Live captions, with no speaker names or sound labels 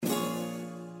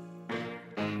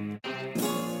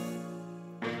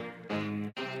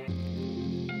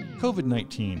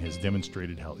COVID-19 has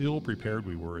demonstrated how ill-prepared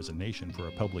we were as a nation for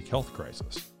a public health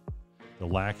crisis. The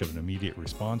lack of an immediate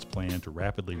response plan to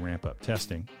rapidly ramp up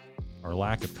testing, our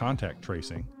lack of contact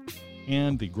tracing,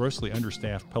 and the grossly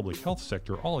understaffed public health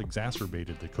sector all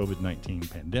exacerbated the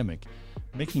COVID-19 pandemic,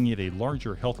 making it a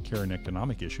larger healthcare and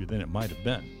economic issue than it might have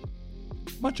been.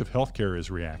 Much of healthcare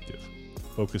is reactive,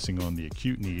 focusing on the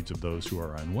acute needs of those who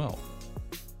are unwell.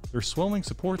 There's swelling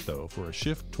support, though, for a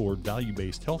shift toward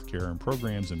value-based healthcare and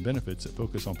programs and benefits that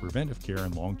focus on preventive care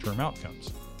and long-term outcomes.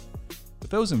 But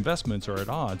those investments are at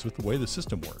odds with the way the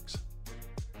system works.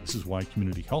 This is why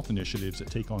community health initiatives that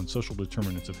take on social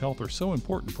determinants of health are so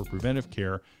important for preventive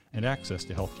care and access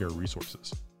to healthcare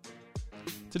resources.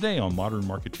 Today on Modern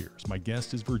Marketeers, my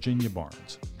guest is Virginia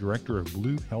Barnes, Director of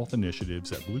Blue Health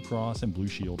Initiatives at Blue Cross and Blue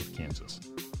Shield of Kansas.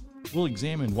 We'll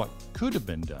examine what could have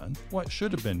been done, what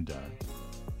should have been done,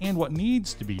 and what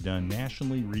needs to be done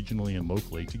nationally, regionally, and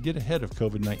locally to get ahead of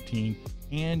COVID-19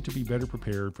 and to be better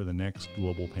prepared for the next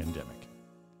global pandemic.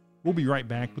 We'll be right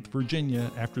back with Virginia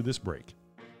after this break.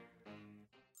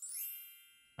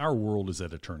 Our world is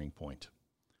at a turning point.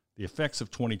 The effects of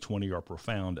 2020 are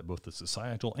profound at both the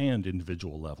societal and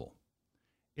individual level.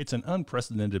 It's an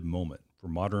unprecedented moment for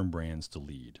modern brands to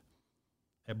lead.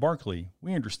 At Barkley,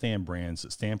 we understand brands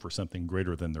that stand for something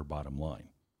greater than their bottom line.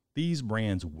 These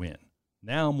brands win.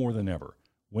 Now more than ever,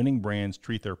 winning brands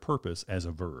treat their purpose as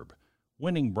a verb.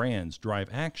 Winning brands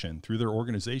drive action through their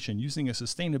organization using a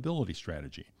sustainability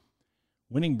strategy.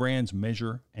 Winning brands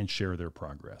measure and share their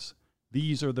progress.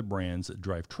 These are the brands that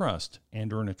drive trust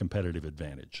and earn a competitive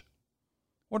advantage.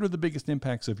 What are the biggest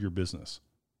impacts of your business?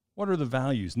 What are the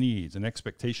values, needs, and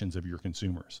expectations of your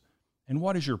consumers? And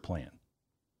what is your plan?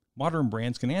 Modern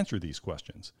brands can answer these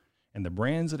questions, and the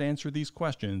brands that answer these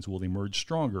questions will emerge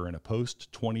stronger in a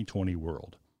post-2020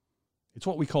 world. It's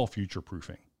what we call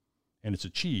future-proofing, and it's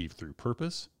achieved through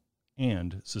purpose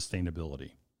and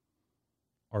sustainability.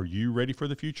 Are you ready for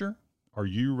the future? Are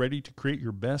you ready to create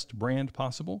your best brand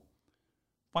possible?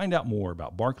 Find out more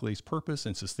about Barkley's Purpose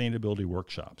and Sustainability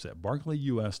Workshops at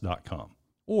barclayus.com,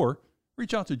 or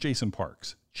reach out to Jason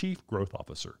Parks, Chief Growth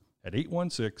Officer, at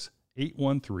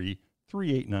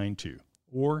 816-813-3892.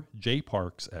 or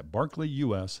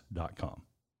jparks@barclayus.com.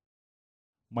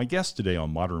 My guest today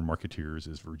on Modern Marketeers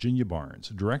is Virginia Barnes,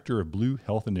 Director of Blue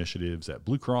Health Initiatives at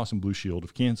Blue Cross and Blue Shield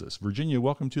of Kansas. Virginia,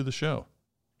 welcome to the show.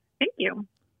 Thank you.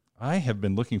 I have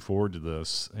been looking forward to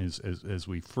this as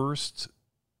we first,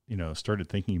 started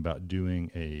thinking about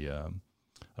doing a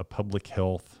public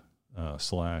health /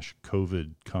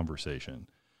 COVID conversation.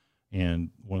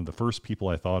 And one of the first people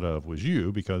I thought of was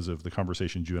you because of the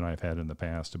conversations you and I have had in the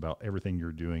past about everything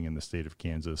you're doing in the state of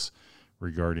Kansas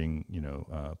regarding,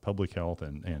 public health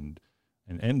and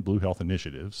Blue Health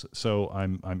initiatives. So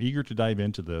I'm eager to dive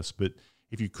into this, but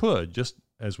if you could, just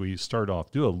as we start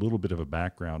off, do a little bit of a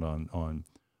background on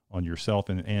yourself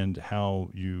and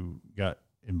how you got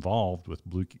involved with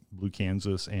Blue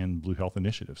Kansas and Blue Health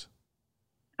initiatives.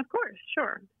 Of course,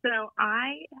 sure. So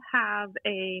I have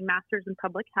a master's in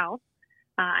public health.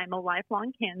 I'm a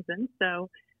lifelong Kansan.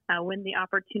 So when the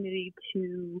opportunity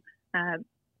to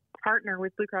partner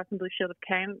with Blue Cross and Blue Shield of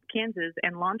Kansas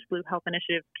and launch Blue Health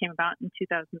Initiatives came about in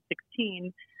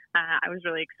 2016, I was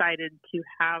really excited to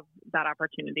have that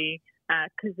opportunity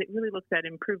because it really looks at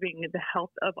improving the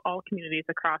health of all communities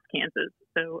across Kansas.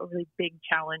 So a really big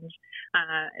challenge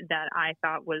that I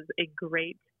thought was a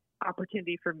great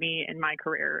opportunity for me in my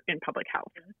career in public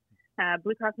health.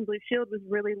 Blue Cross and Blue Shield was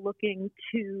really looking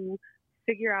to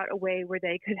figure out a way where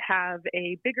they could have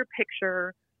a bigger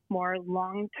picture, more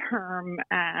long-term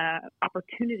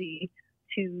opportunity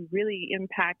to really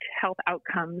impact health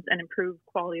outcomes and improve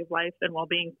quality of life and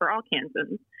well-being for all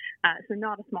Kansans. So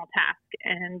not a small task.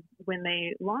 And when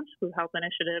they launched Blue Health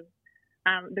Initiative,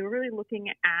 they were really looking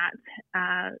at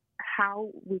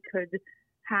how we could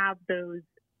have those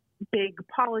big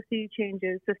policy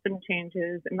changes, system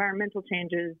changes, environmental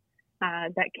changes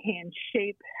that can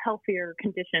shape healthier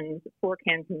conditions for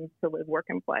Kansans to live, work,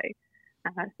 and play.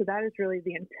 So that is really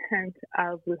the intent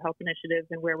of Blue Health Initiatives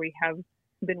and where we have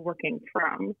been working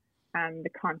from the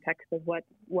context of what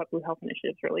Blue Health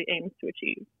Initiatives really aims to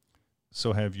achieve.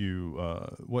 So have you,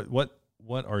 what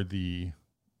are the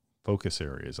focus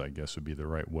areas, I guess would be the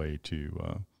right way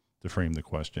to frame the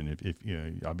question. If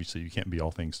obviously you can't be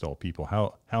all things to all people,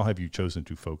 how have you chosen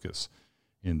to focus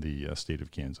in the state of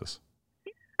Kansas?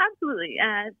 Absolutely.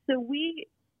 So we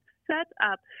set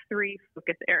up 3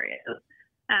 focus areas,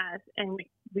 and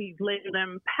we label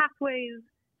them pathways,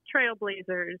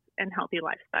 trailblazers, and healthy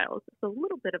lifestyles. It's a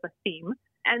little bit of a theme,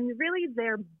 and really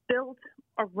they're built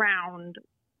around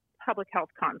public health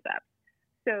concepts.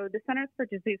 So the Centers for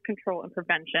Disease Control and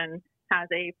Prevention has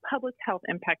a public health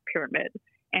impact pyramid,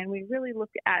 and we really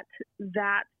look at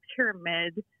that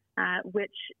pyramid,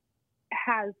 which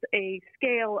has a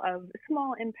scale of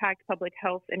small impact public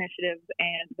health initiatives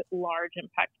and large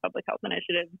impact public health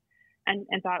initiatives, and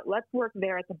thought, let's work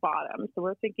there at the bottom. So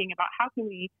we're thinking about how can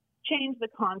we change the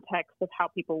context of how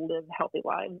people live healthy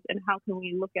lives, and how can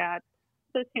we look at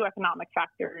socioeconomic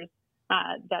factors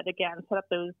that, again, set up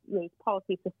those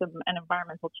policy system and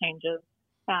environmental changes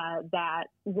that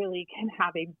really can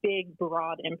have a big,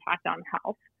 broad impact on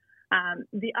health.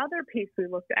 The other piece we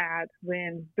looked at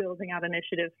when building out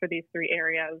initiatives for these three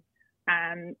areas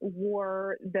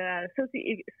were the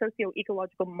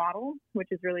socio-ecological model, which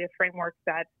is really a framework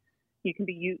that you can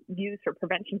be used for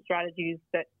prevention strategies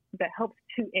that helps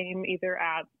to aim either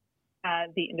at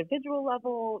the individual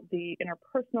level, the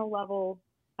interpersonal level,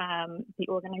 the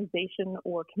organization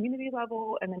or community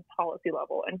level, and then policy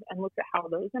level, and looked at how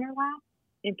those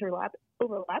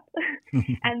overlap.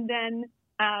 And then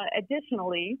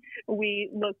additionally, we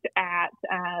looked at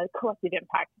collective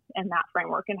impact in that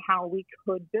framework and how we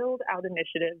could build out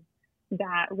initiatives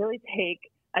that really take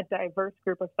a diverse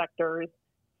group of sectors,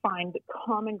 find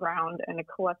common ground and a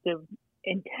collective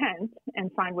intent,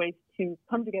 and find ways to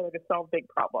come together to solve big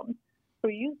problems. So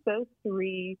we used those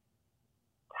three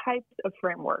types of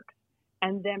frameworks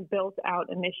and then built out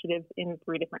initiatives in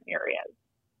three different areas.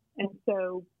 And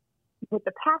so with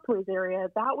the pathways area,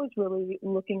 that was really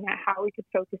looking at how we could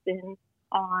focus in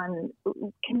on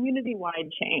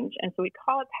community-wide change. And so we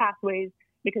call it pathways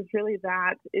because really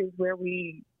that is where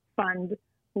we fund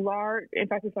we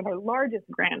fund our largest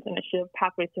grant initiative,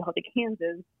 Pathways to Healthy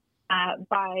Kansas,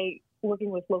 by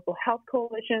working with local health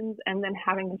coalitions and then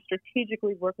having them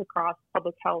strategically work across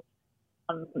public health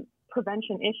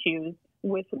prevention issues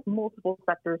with multiple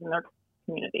sectors in their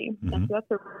community. Mm-hmm. And so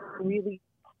that's a really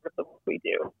part of the work we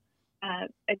do.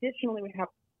 Additionally, we have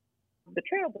the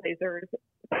Trailblazers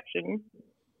section,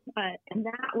 and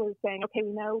that was saying, okay,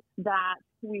 we know that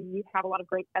we have a lot of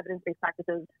great evidence-based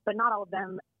practices, but not all of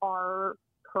them are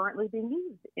currently being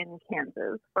used in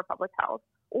Kansas for public health,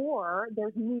 or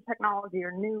there's new technology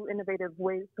or new innovative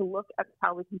ways to look at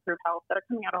how we can improve health that are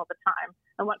coming out all the time,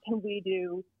 and what can we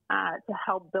do to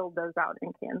help build those out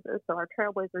in Kansas? So our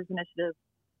Trailblazers initiative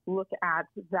look at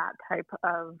that type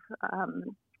of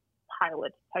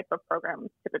pilot type of programs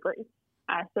typically.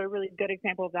 So a really good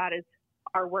example of that is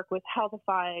our work with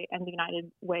Healthify and the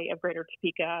United Way of Greater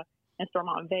Topeka and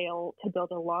Stormont Vale to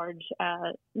build a large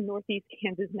Northeast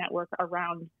Kansas network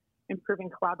around improving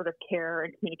collaborative care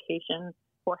and communication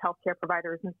for healthcare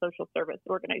providers and social service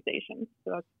organizations.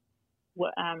 So that's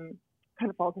what kind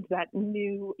of falls into that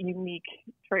new, unique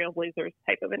Trailblazers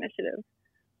type of initiative.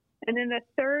 And then the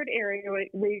third area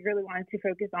we really wanted to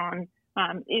focus on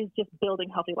is just building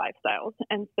healthy lifestyles.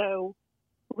 And so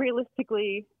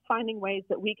realistically, finding ways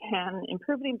that we can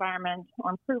improve the environment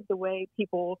or improve the way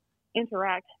people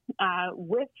interact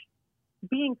with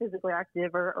being physically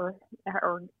active or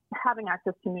having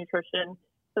access to nutrition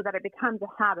so that it becomes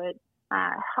a habit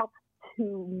helps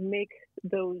to make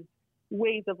those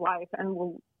ways of life and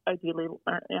will ideally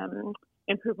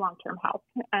improve long-term health.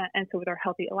 And so with our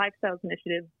Healthy Lifestyles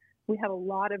initiative, we have a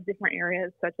lot of different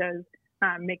areas such as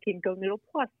making Go Noodle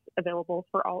Plus available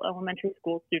for all elementary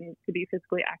school students to be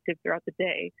physically active throughout the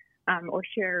day, or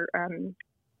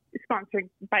sponsoring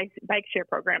bike share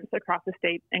programs across the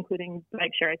state, including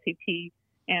Bike Share ICT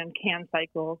and Can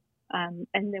Cycle. And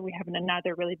then we have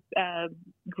another really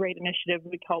great initiative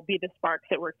we call Be the Spark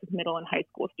that works with middle and high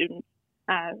school students,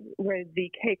 where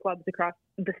the K clubs across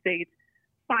the state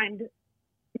find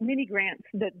mini grants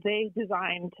that they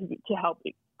design to help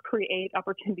create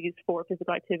opportunities for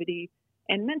physical activity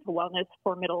and mental wellness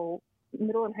for middle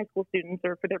and high school students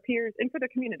or for their peers and for their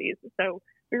communities. So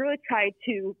we really try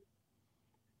to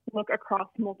look across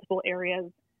multiple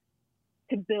areas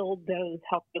to build those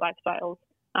healthy lifestyles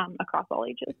across all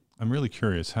ages. I'm really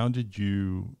curious, how did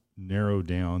you narrow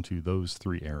down to those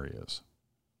three areas?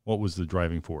 What was the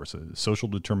driving force? Social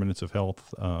determinants of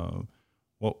health?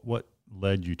 What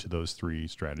led you to those three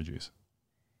strategies?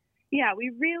 Yeah,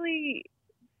 we really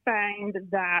find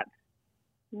that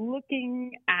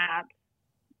looking at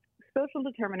social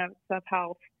determinants of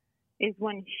health is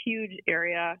one huge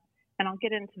area, and I'll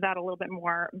get into that a little bit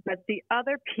more. But the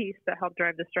other piece that helped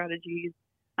drive the strategies,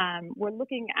 we're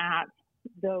looking at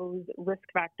those risk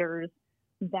factors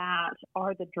that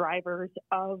are the drivers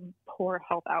of poor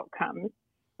health outcomes.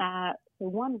 So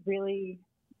one really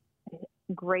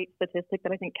great statistic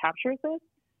that I think captures this,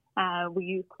 we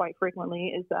use quite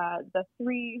frequently, is the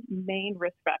three main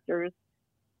risk factors: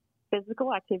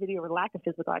 physical activity or lack of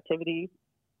physical activity,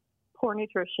 poor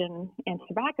nutrition, and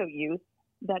tobacco use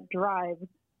that drive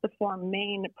the four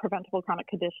main preventable chronic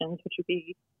conditions, which would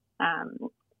be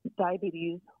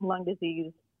diabetes, lung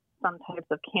disease, some types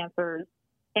of cancers,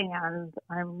 and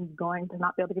I'm going to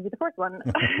not be able to give you the fourth one.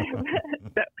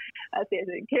 So,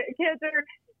 cancer,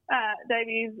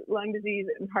 diabetes, lung disease,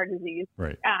 and heart disease.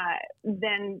 Right.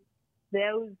 Then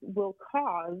those will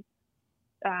cause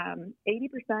 80%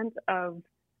 of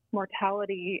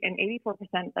mortality and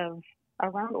 84% of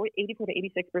around 84 to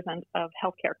 86% of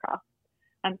healthcare costs.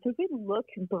 So if we look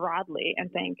broadly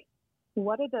and think,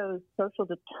 what are those social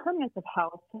determinants of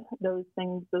health, those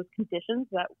things, those conditions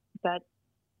that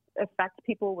affect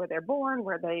people where they're born,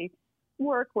 where they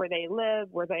work, where they live,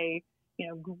 where they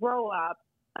grow up,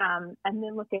 and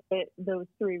then look at those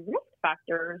three risk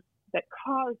factors that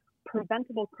cause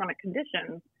preventable chronic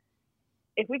conditions.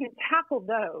 If we can tackle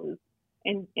those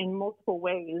in multiple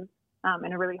ways,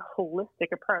 in a really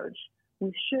holistic approach,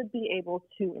 we should be able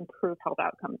to improve health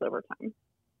outcomes over time.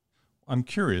 I'm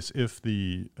curious if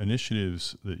the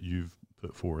initiatives that you've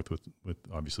put forth with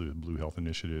obviously the Blue Health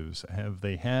initiatives, have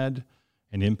they had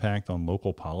an impact on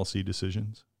local policy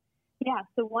decisions? Yeah,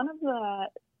 so one of the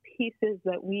pieces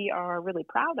that we are really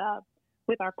proud of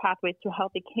with our Pathways to a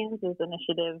Healthy Kansas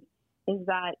initiative is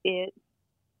that it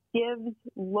gives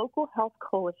local health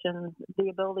coalitions the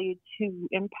ability to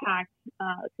impact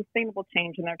sustainable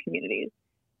change in their communities.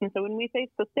 And so when we say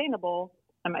sustainable,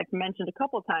 I've mentioned a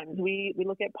couple of times, we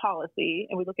look at policy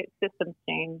and we look at systems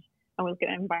change and we look at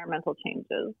environmental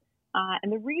changes.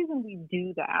 And the reason we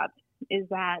do that is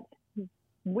that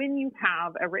when you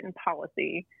have a written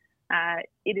policy,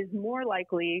 it is more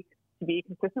likely to be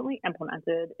consistently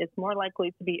implemented. It's more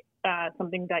likely to be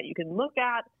something that you can look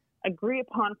at, agree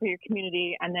upon for your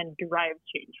community, and then drive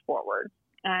change forward.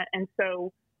 And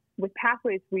so with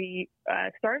Pathways, we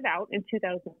started out in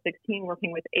 2016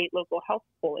 working with 8 local health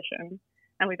coalitions,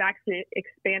 and we've actually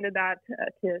expanded that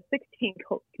to 16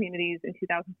 communities in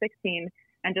 2016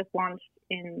 and just launched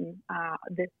in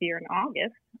this year in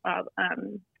August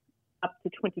up to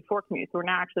 24 communities. So we're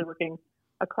now actually working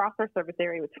across our service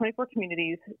area with 24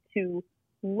 communities to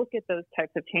look at those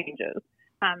types of changes.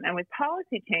 And with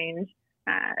policy change,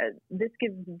 this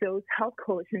gives those health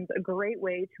coalitions a great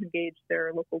way to engage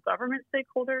their local government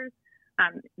stakeholders.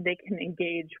 They can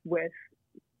engage with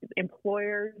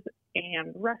employers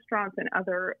and restaurants and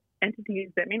other entities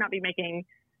that may not be making,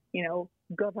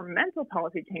 governmental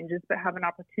policy changes, but have an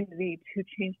opportunity to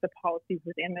change the policies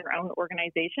within their own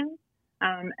organizations.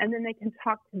 And then they can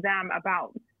talk to them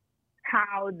about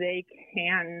how they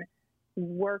can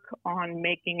work on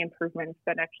making improvements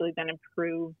that actually then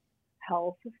improve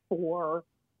health for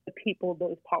the people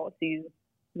those policies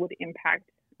would impact,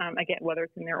 again, whether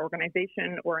it's in their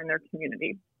organization or in their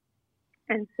community.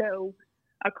 And so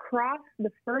across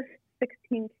the first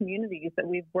 16 communities that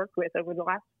we've worked with over the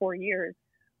last 4 years,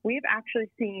 we've actually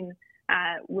seen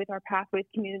with our Pathways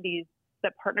communities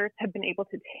that partners have been able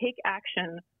to take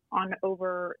action on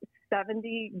over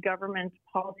 70 government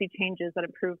policy changes that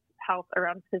improve health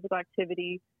around physical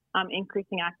activity,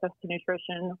 increasing access to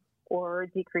nutrition, or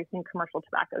decreasing commercial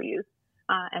tobacco use.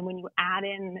 And when you add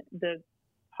in the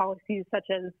policies such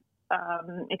as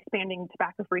expanding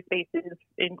tobacco-free spaces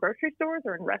in grocery stores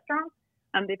or in restaurants,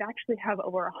 they've actually have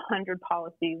over 100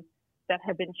 policies that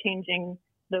have been changing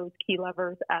those key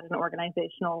levers at an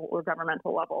organizational or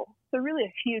governmental level. So really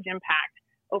a huge impact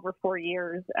over 4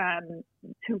 years to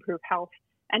improve health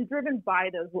and driven by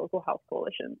those local health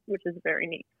coalitions, which is very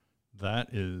neat. That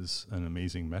is an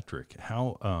amazing metric.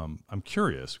 How I'm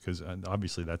curious, because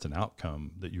obviously that's an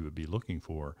outcome that you would be looking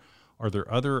for. Are there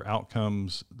other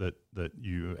outcomes that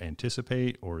you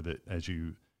anticipate, or that as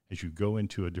you go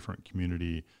into a different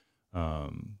community,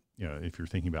 if you're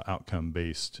thinking about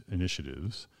outcome-based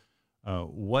initiatives,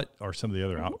 what are some of the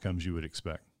other outcomes you would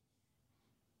expect?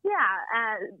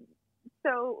 Yeah.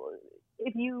 So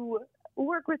if you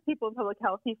work with people in public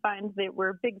health, you find that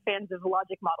we're big fans of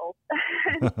logic models.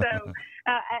 And so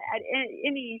at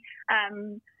any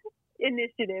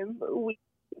initiative, we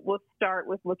will start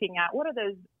with looking at what are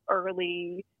those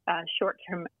early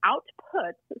short-term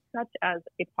outputs, such as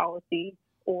a policy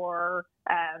or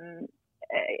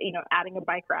adding a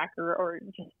bike rack or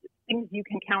just things you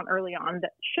can count early on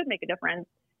that should make a difference.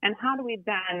 And how do we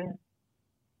then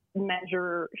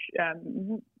measure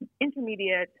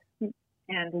intermediate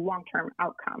and long-term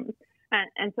outcomes?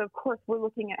 And so, of course, we're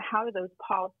looking at how do those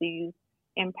policies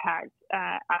impact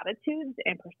attitudes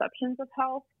and perceptions of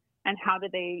health, and how do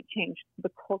they change the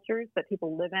cultures that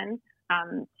people live in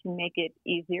to make it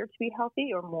easier to be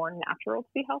healthy or more natural to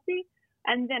be healthy.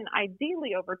 And then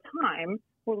ideally over time,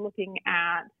 we're looking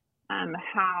at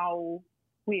how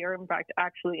we are in fact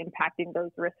actually impacting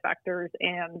those risk factors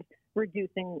and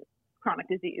reducing chronic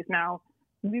disease. Now,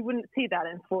 we wouldn't see that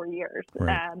in 4 years.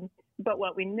 Right. But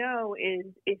what we know is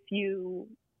if you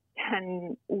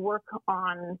can work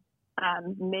on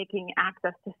making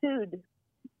access to food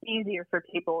easier for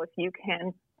people, if you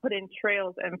can put in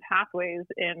trails and pathways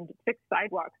and fix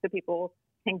sidewalks so people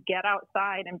can get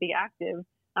outside and be active,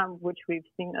 which we've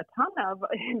seen a ton of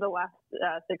in the last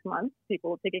 6 months,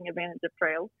 people taking advantage of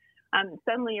trails,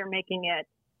 suddenly you're making it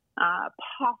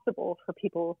possible for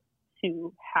people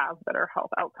to have better health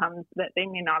outcomes that they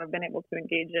may not have been able to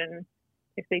engage in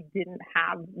if they didn't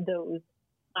have those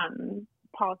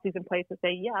policies in place to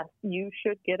say, yes, you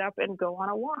should get up and go on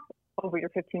a walk over your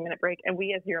 15-minute break. And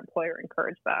we as your employer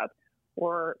encourage that.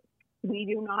 Or we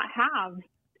do not have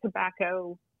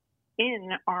tobacco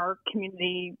in our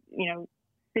community,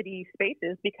 city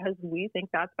spaces because we think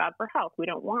that's bad for health. We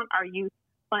don't want our youth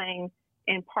playing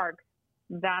in parks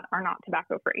that are not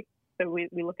tobacco free. So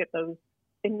we look at those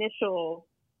initial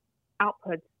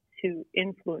outputs to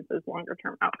influence those longer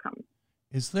term outcomes.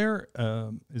 Is there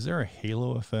a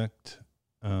halo effect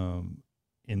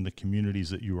in the communities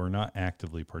that you are not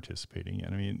actively participating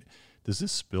in? I mean, does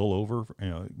this spill over?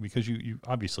 Because you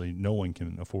obviously no one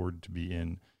can afford to be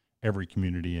in every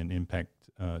community and impact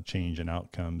change and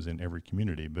outcomes in every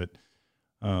community. But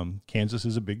Kansas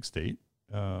is a big state,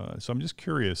 so I'm just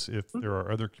curious if there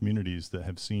are other communities that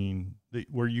have seen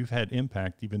where you've had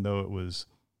impact, even though it was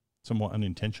somewhat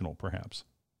unintentional, perhaps.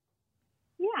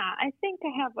 Yeah, I think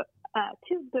I have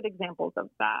two good examples of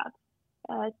that.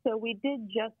 So we did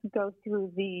just go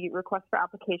through the request for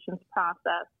applications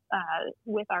process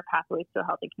with our Pathways to a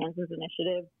Healthy Kansas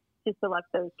initiative to select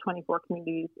those 24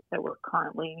 communities that we're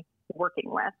currently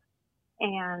working with.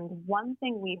 And one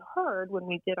thing we heard when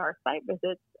we did our site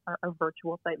visits, our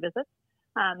virtual site visits,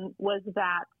 was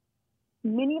that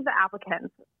many of the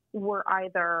applicants were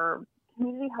either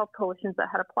community health coalitions that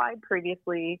had applied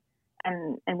previously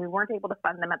and we weren't able to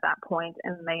fund them at that point,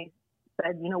 and they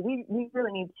said, we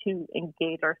really need to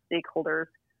engage our stakeholders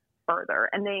further.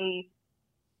 And they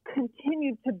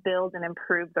continued to build and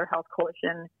improve their health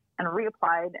coalition and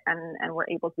reapplied and were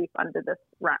able to be funded this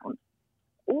round.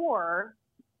 Or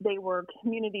they were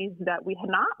communities that we had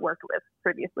not worked with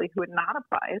previously who had not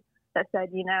applied that said,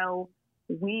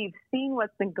 we've seen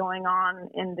what's been going on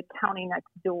in the county next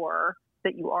door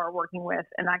that you are working with,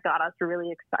 and that got us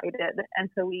really excited. And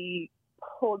so we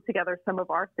pulled together some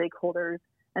of our stakeholders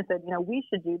and said, we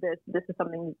should do this. This is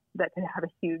something that could have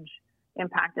a huge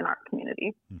impact in our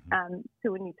community. Mm-hmm.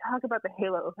 So when you talk about the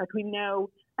halo effect, we know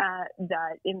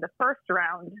that in the first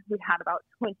round, we had about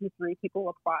 23 people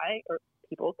apply, or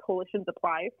coalitions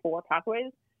apply for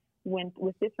Pathways.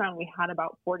 With this round, we had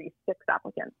about 46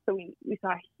 applicants. So we saw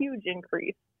a huge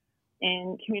increase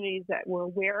in communities that were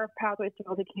aware of Pathways to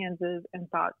Healthy Kansas and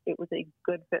thought it was a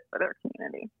good fit for their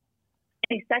community.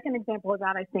 A second example of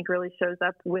that, I think, really shows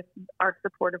up with our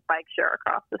support of bike share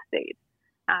across the state.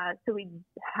 So we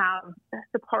have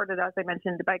supported, as I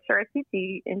mentioned, the bike share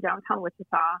ICT in downtown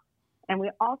Wichita, and we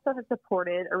also have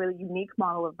supported a really unique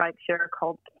model of bike share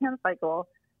called CanCycle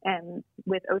and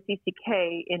with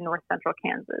OCCK in north central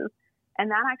Kansas. And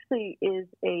that actually is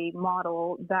a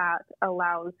model that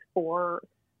allows for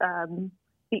the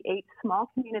 8 small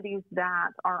communities that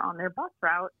are on their bus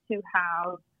route to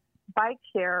have bike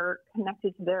share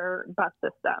connected to their bus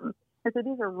system. And so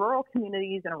these are rural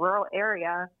communities in a rural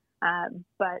area,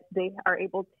 but they are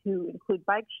able to include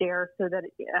bike share so that,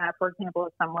 for example,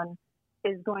 if someone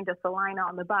is going to Salina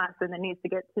on the bus and then needs to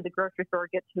get to the grocery store or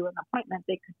get to an appointment,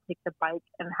 they could take the bike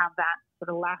and have that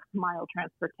sort of last mile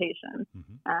transportation,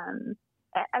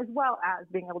 as well as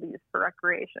being able to use for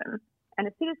recreation. And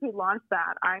as soon as we launched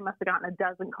that, I must have gotten a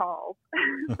dozen calls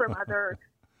from other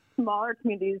smaller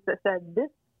communities that said, this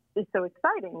is so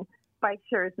exciting. Bike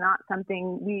share is not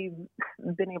something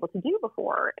we've been able to do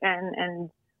before. And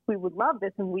we would love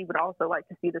this, and we would also like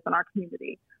to see this in our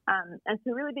community. And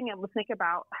so really being able to think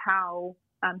about how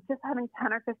just having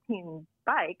 10 or 15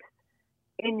 bikes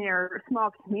in your small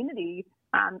community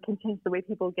can change the way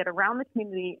people get around the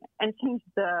community and change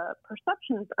the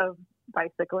perceptions of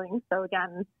bicycling. So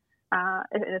again,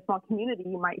 in a small community,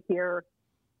 you might hear,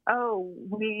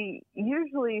 we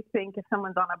usually think if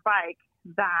someone's on a bike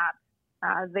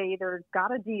that they either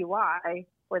got a DUI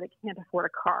or they can't afford a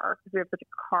car because we have such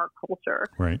a car culture.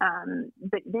 Right.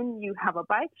 But then you have a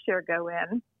bike share go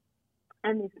in,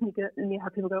 and you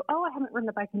have people go, I haven't ridden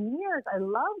a bike in years. I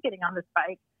love getting on this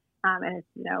bike. And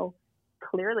it's,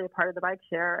 clearly a part of the bike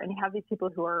share. And you have these people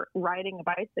who are riding a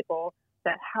bicycle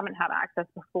that haven't had access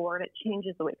before, and it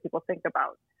changes the way people think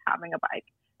about having a bike.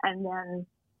 And then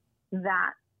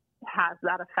that has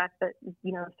that effect that,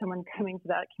 someone coming to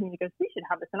that community goes, we should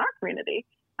have this in our community.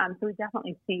 So we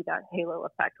definitely see that halo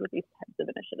effect with these types of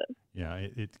initiatives. Yeah,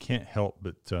 it can't help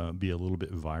but be a little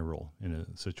bit viral in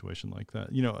a situation like that.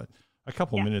 A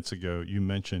couple of minutes ago, you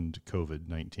mentioned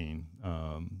COVID-19,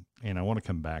 and I want to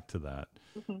come back to that.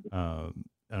 And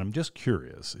I'm just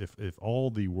curious if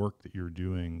all the work that you're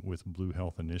doing with Blue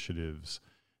Health Initiatives,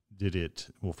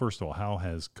 well, first of all, how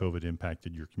has COVID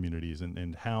impacted your communities,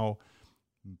 and how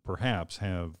perhaps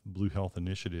have Blue Health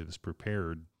Initiatives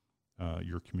prepared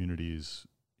your communities,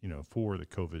 for the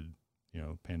COVID,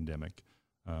 pandemic,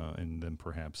 and then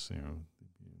perhaps,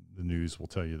 the news will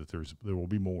tell you that there will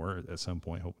be more at some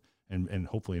point, and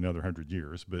hopefully another 100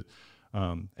 years. But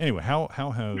anyway, how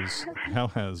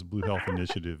has Blue Health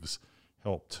Initiatives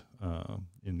helped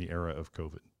in the era of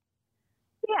COVID?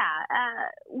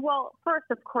 Well, first,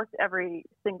 of course, every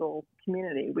single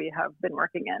community we have been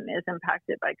working in is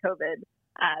impacted by COVID.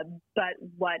 But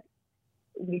what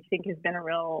we think has been a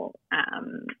real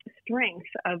strength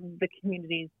of the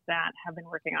communities that have been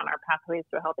working on our Pathways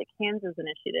to a Healthy Kansas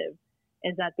initiative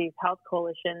is that these health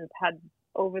coalitions had,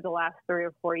 over the last 3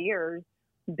 or 4 years,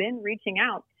 been reaching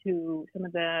out to some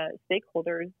of the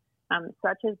stakeholders,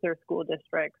 such as their school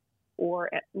districts or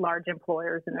large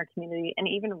employers in their community, and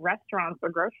even restaurants or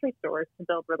grocery stores, to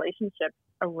build relationships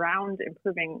around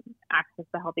improving access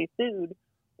to healthy food,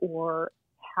 or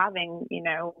having,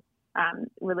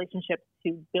 relationships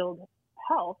to build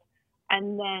health.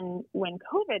 And then when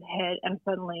COVID hit and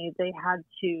suddenly they had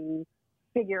to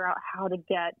figure out how to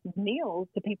get meals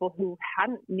to people who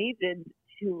hadn't needed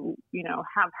to,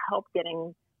 have help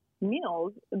getting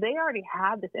meals, they already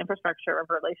had this infrastructure of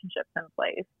relationships in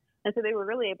place. And so they were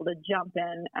really able to jump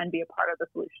in and be a part of the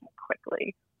solution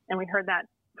quickly. And we heard that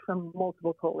from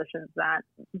multiple coalitions, that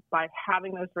by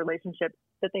having those relationships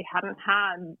that they hadn't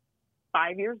had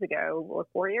 5 years ago or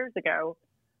 4 years ago,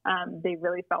 they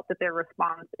really felt that their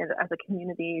response as a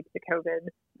community to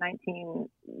COVID-19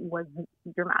 was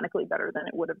dramatically better than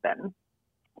it would have been.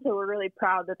 So we're really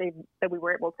proud that we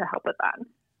were able to help with that.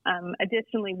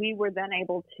 Additionally, we were then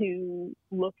able to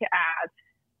look at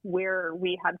where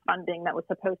we had funding that was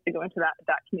supposed to go into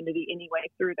that community anyway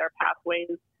through their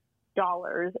Pathways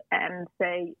dollars, and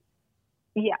say,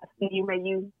 yes, you may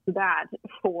use that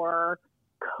for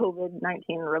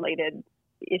COVID-19 related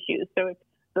issues. So if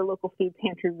the local food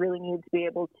pantry really needs to be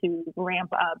able to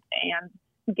ramp up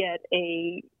and get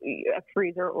a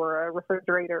freezer or a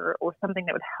refrigerator or something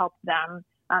that would help them,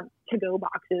 to-go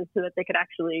boxes, so that they could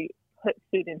actually put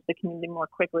food into the community more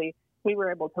quickly, we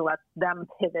were able to let them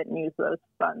pivot and use those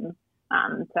funds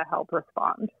to help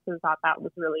respond. So we thought that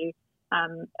was really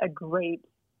a great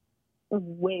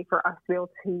way for us to be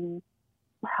able to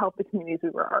help the communities we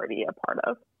were already a part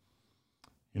of.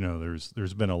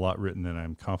 There's been a lot written, and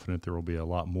I'm confident there will be a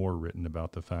lot more written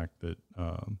about the fact that,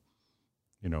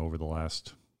 over the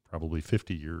last probably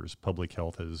 50 years, public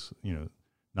health has,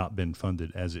 not been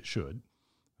funded as it should.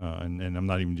 And I'm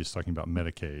not even just talking about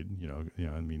Medicaid,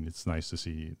 it's nice to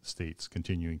see states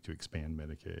continuing to expand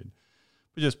Medicaid,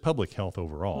 but just public health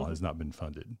overall has not been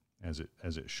funded as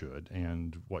it should.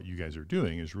 And what you guys are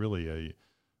doing is really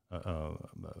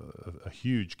a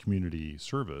huge community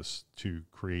service to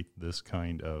create this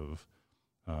kind of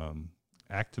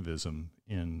activism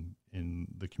in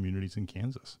the communities in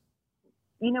Kansas.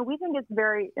 We think it's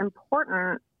very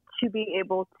important to be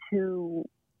able to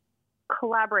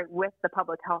collaborate with the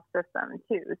public health system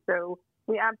too. So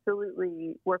we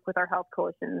absolutely work with our health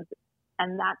coalitions,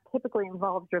 and that typically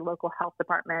involves your local health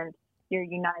department, your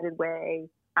United Way,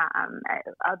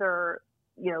 other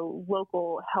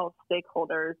local health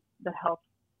stakeholders, the health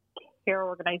care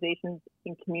organizations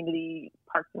in community,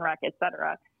 Parks and Rec, et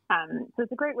cetera. So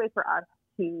it's a great way for us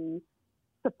to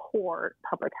support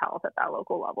public health at that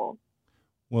local level.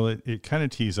 Well, it kind of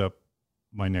tees up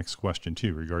my next question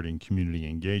too, regarding community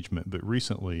engagement. But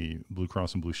recently, Blue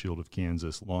Cross and Blue Shield of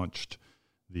Kansas launched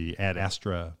the Ad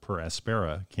Astra per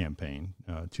Aspera campaign,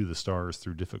 to the stars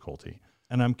through difficulty.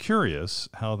 And I'm curious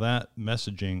how that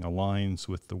messaging aligns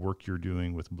with the work you're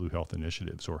doing with Blue Health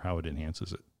Initiatives, or how it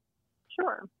enhances it.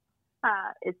 Sure.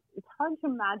 It's hard to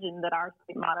imagine that our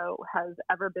state motto has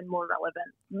ever been more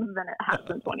relevant than it has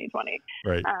in 2020.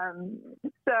 Right.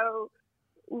 So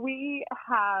we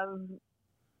have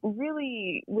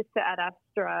really, with the Ad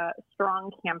Astra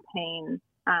Strong campaign,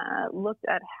 looked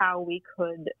at how we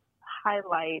could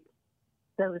highlight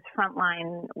those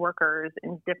frontline workers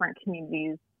in different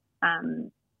communities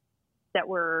that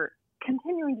were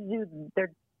continuing to do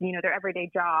their everyday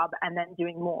job and then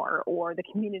doing more, or the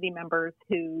community members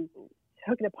who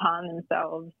took it upon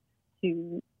themselves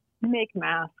to make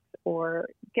masks or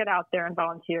get out there and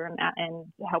volunteer and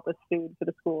help with food for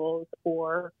the schools,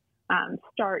 or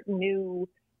start new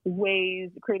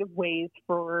ways, creative ways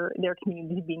for their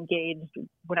community to be engaged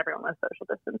when everyone was social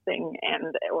distancing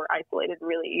and or isolated,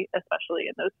 really, especially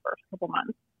in those first couple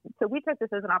months. So we took this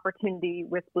as an opportunity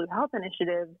with Blue Health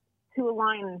Initiative to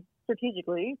align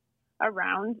strategically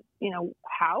around,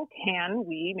 how can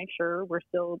we make sure we're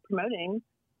still promoting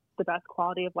the best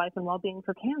quality of life and well-being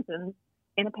for Kansans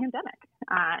in a pandemic.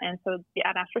 And so the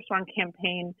Ad Astra Strong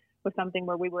campaign was something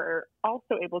where we were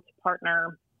also able to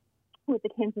partner with the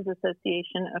Kansas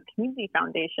Association of Community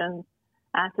Foundations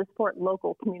to support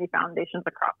local community foundations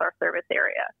across our service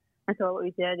area. And so what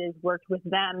we did is worked with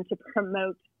them to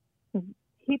promote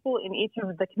people in each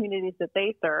of the communities that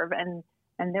they serve. And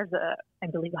there's I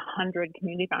believe 100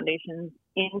 community foundations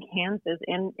in Kansas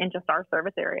in just our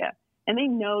service area. And they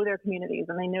know their communities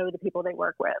and they know the people they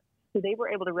work with. So they were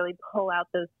able to really pull out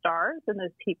those stars and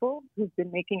those people who've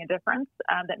been making a difference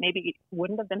that maybe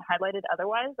wouldn't have been highlighted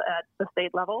otherwise at the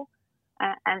state level,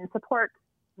 and support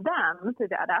them through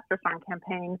the Ad Astra Strong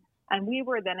campaign. And we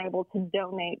were then able to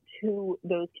donate to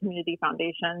those community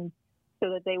foundations so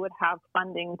that they would have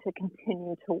funding to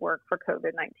continue to work for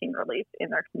COVID-19 relief in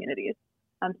their communities.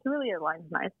 So really aligns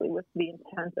nicely with the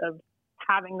intent of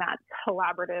having that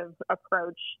collaborative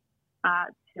approach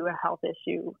to a health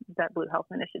issue that Blue Health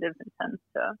Initiative intends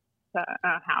to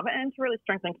have, and to really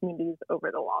strengthen communities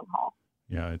over the long haul.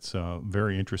 Yeah, it's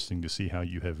very interesting to see how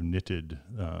you have knitted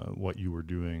what you were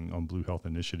doing on Blue Health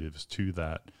Initiatives to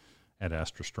that at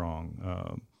Astra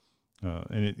Strong.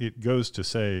 And it goes to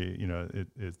say,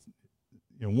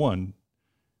 one,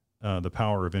 the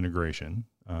power of integration,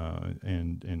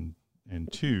 and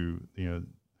two,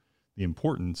 the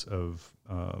importance of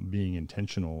being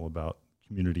intentional about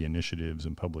community initiatives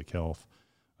and public health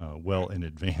well in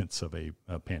advance of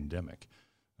a pandemic,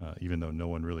 even though no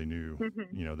one really knew,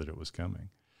 that it was coming.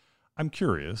 I'm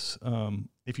curious,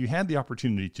 if you had the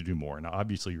opportunity to do more, and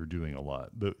obviously you're doing a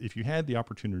lot, but if you had the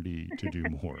opportunity to do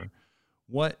more,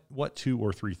 what 2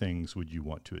 or 3 things would you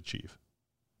want to achieve?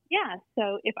 Yeah,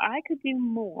 so if I could do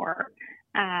more,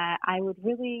 I would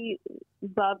really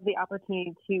love the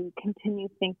opportunity to continue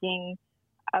thinking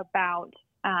about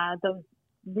those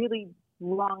really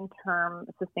long-term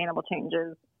sustainable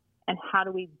changes and how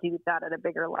do we do that at a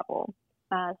bigger level.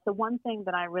 So one thing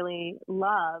that I really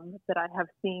love that I have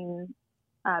seen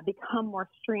become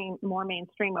more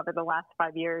mainstream over the last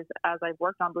 5 years as I've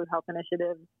worked on Blue Health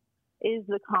Initiatives is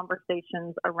the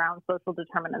conversations around social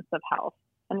determinants of health,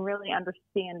 and really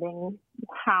understanding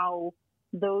how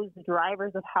those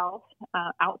drivers of health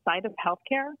outside of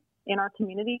healthcare in our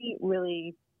community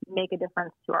really make a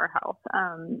difference to our health.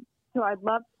 So I'd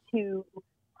love to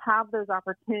have those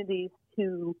opportunities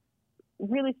to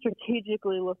really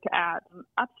strategically look at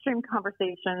upstream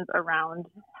conversations around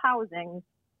housing,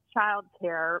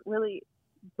 childcare, really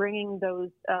bringing those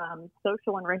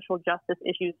social and racial justice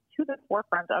issues to the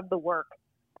forefront of the work,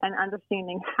 and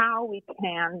understanding how we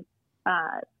can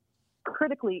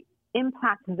critically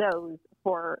impact those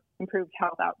for improved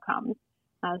health outcomes.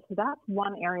 So that's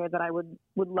one area that I would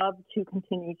love to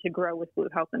continue to grow with Blue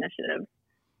Health Initiative.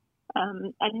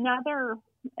 Another,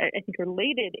 I think,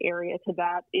 related area to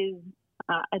that is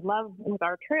I'd love with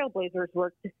our Trailblazers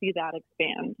work to see that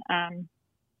expand.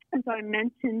 And so I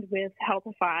mentioned with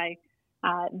Healthify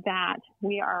that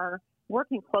we are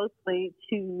working closely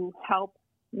to help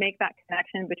make that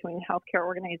connection between healthcare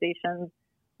organizations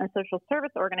and social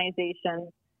service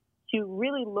organizations to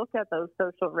really look at those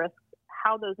social risks,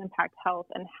 how those impact health,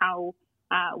 and how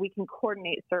we can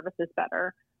coordinate services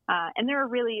better. And there are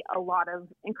really a lot of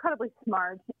incredibly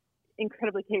smart,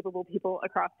 incredibly capable people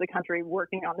across the country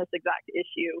working on this exact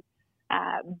issue.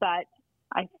 But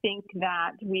I think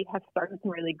that we have started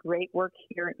some really great work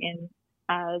here in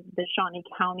the Shawnee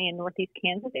County and Northeast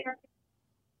Kansas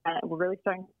area. We're really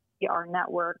starting to see our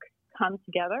network come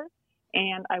together.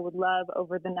 And I would love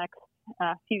over the next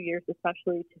few years,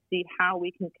 especially, to see how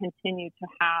we can continue to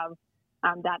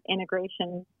have that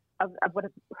integration of what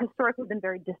have historically been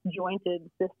very disjointed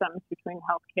systems between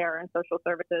healthcare and social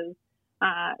services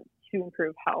to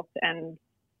improve health and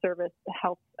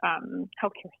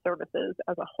healthcare services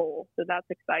as a whole. So that's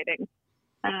exciting.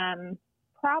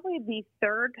 Probably the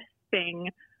third thing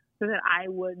that I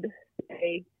would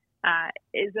say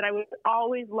is that I would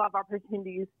always love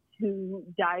opportunities to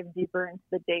dive deeper into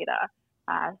the data.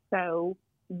 So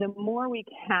the more we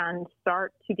can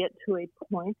start to get to a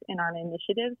point in our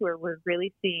initiatives where we're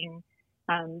really seeing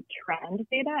trend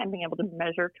data and being able to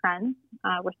measure trends,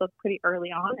 we're still pretty early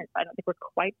on. I don't think we're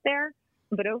quite there,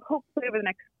 but hopefully over the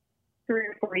next 3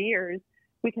 or 4 years,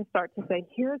 we can start to say,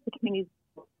 here's the communities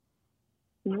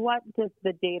what does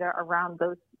the data around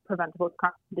those preventable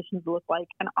conditions look like,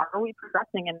 and are we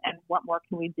progressing, and what more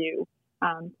can we do?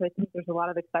 So I think there's a lot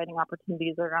of exciting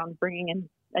opportunities around bringing in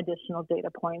additional data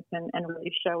points and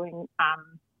really showing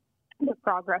the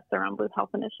progress around Blue Health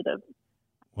initiatives.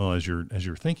 Well, as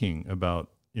you're thinking about,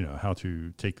 how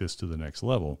to take this to the next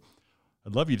level,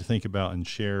 I'd love you to think about and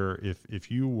share if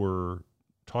you were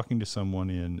talking to someone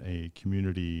in a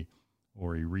community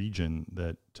or a region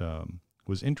that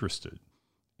was interested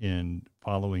in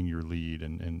following your lead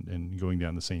and going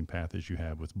down the same path as you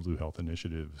have with Blue Health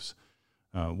initiatives.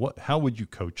 How would you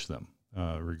coach them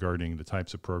regarding the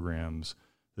types of programs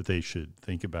that they should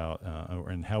think about,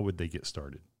 and how would they get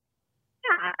started?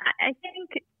 Yeah, I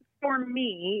think for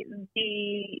me,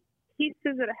 the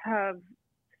pieces that have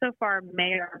so far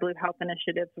made our Blue Health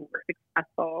initiatives more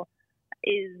successful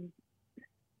is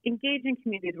engaging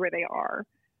communities where they are.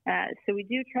 So we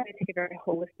do try to take a very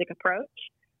holistic approach,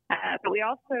 but we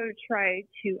also try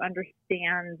to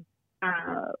understand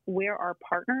where our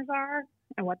partners are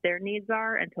and what their needs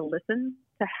are, and to listen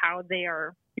to how they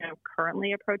are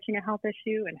currently approaching a health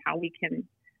issue and how we can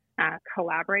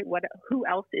collaborate, who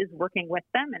else is working with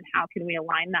them, and how can we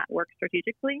align that work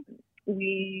strategically.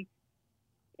 We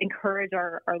encourage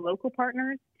our local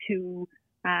partners to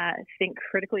think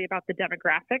critically about the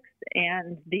demographics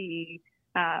and the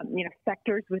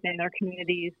sectors within their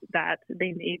communities that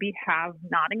they maybe have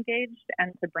not engaged,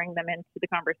 and to bring them into the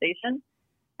conversation.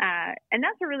 And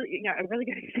that's a really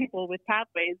good example with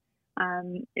Pathways.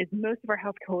 Is most of our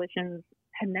health coalitions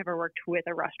had never worked with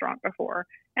a restaurant before,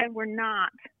 and we're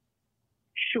not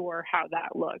sure how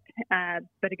that looked.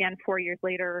 But again, 4 years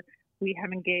later, we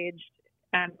have engaged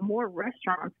more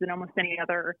restaurants than almost any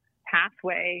other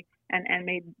pathway, and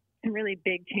made some really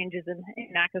big changes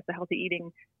in access to healthy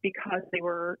eating because they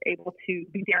were able to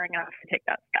be daring enough to take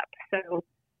that step. So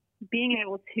being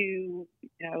able to,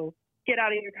 get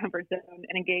out of your comfort zone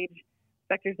and engage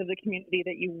sectors of the community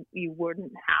that you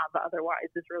wouldn't have otherwise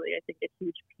is really, I think, a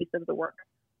huge piece of the work.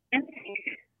 And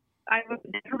I would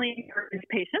definitely encourage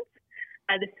patience.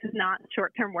 This is not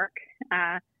short-term work.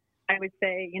 I would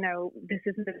say, this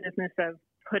isn't a business of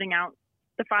putting out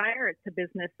the fire. It's a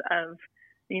business of,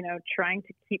 trying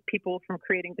to keep people from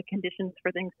creating the conditions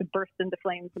for things to burst into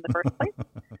flames in the first place.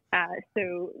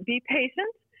 So be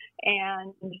patient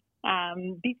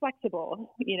and be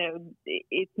flexible.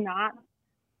 It's not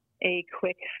a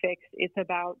quick fix. It's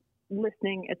about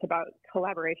listening. It's about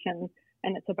collaboration,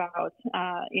 and it's about,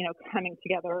 coming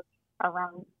together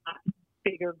around that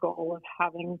bigger goal of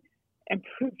having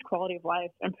improved quality of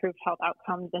life, improved health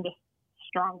outcomes, and just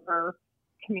stronger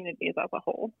communities as a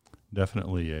whole.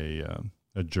 Definitely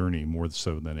a journey more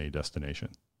so than a destination.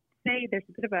 Say there's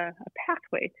a bit of a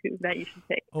pathway too that you should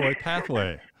take. Oh, a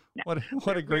pathway. No.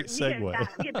 What a great segue.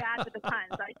 We get bad with the puns.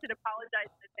 I should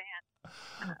apologize in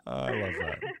advance. I love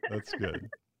that. That's good.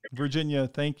 Virginia,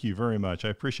 thank you very much. I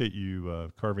appreciate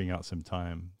you carving out some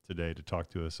time today to talk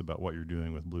to us about what you're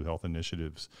doing with Blue Health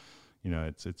initiatives.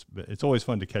 It's always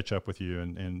fun to catch up with you,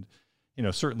 and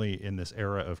certainly in this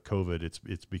era of COVID,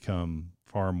 it's become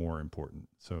far more important.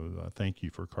 So thank you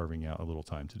for carving out a little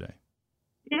time today.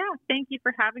 Yeah, thank you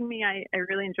for having me. I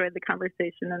really enjoyed the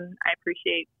conversation, and I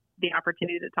appreciate the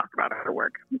opportunity to talk about our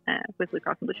work with Blue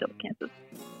Cross and Blue Shield of Kansas.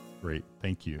 Great.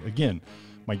 Thank you. Again,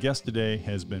 my guest today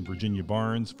has been Virginia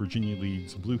Barnes. Virginia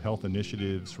leads Blue Health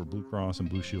initiatives for Blue Cross and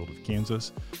Blue Shield of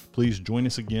Kansas. Please join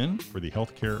us again for the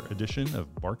healthcare edition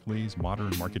of Barclays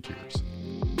Modern Marketeers.